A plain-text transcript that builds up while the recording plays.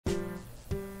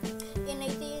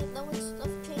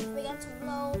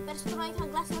Perestroika,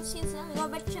 Glasnost seeds that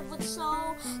Gorbachev would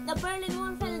sow. The Berlin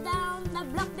Wall fell down, the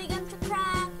Bloc began to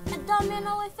crack. A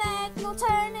domino effect, no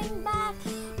turning back.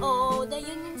 Oh, the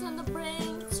Union's on the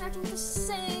brink, it's starting to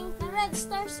sink. The red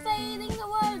stars fading, the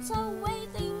world's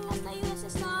awaiting as the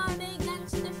USSR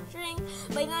begins to shrink.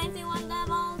 By 91, the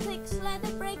Baltics led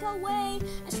the breakaway.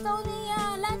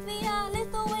 Estonia, Latvia,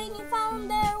 Lithuania found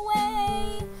their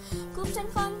way. Coups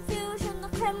and confusion, the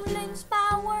Kremlin's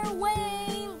power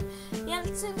waned.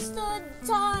 Yeltsin stood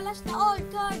tall as the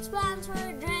old guard's plans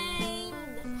were drained.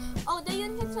 Oh, the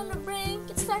Union's on the brink,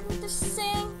 it's starting to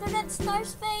sink. The red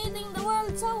stars fading, the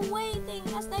world's awaiting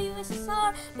as the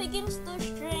USSR begins to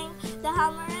shrink. The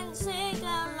hammer and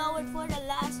sickle lowered for the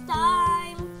last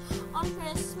time. On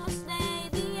Christmas Day,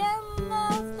 the end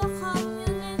of the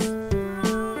communist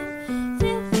run.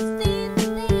 15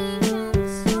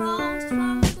 nations rose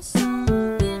from the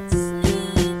Soviet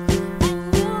sleep. A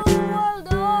new world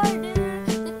order,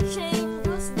 the change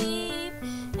was deep.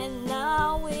 And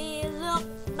now we look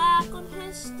back on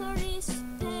history's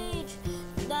page.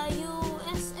 The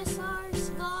USSR's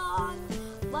gone,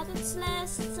 but its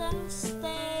lessons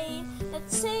stay.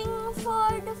 Let's sing for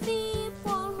the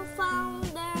people who found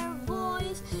their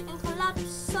voice in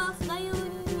collapse of the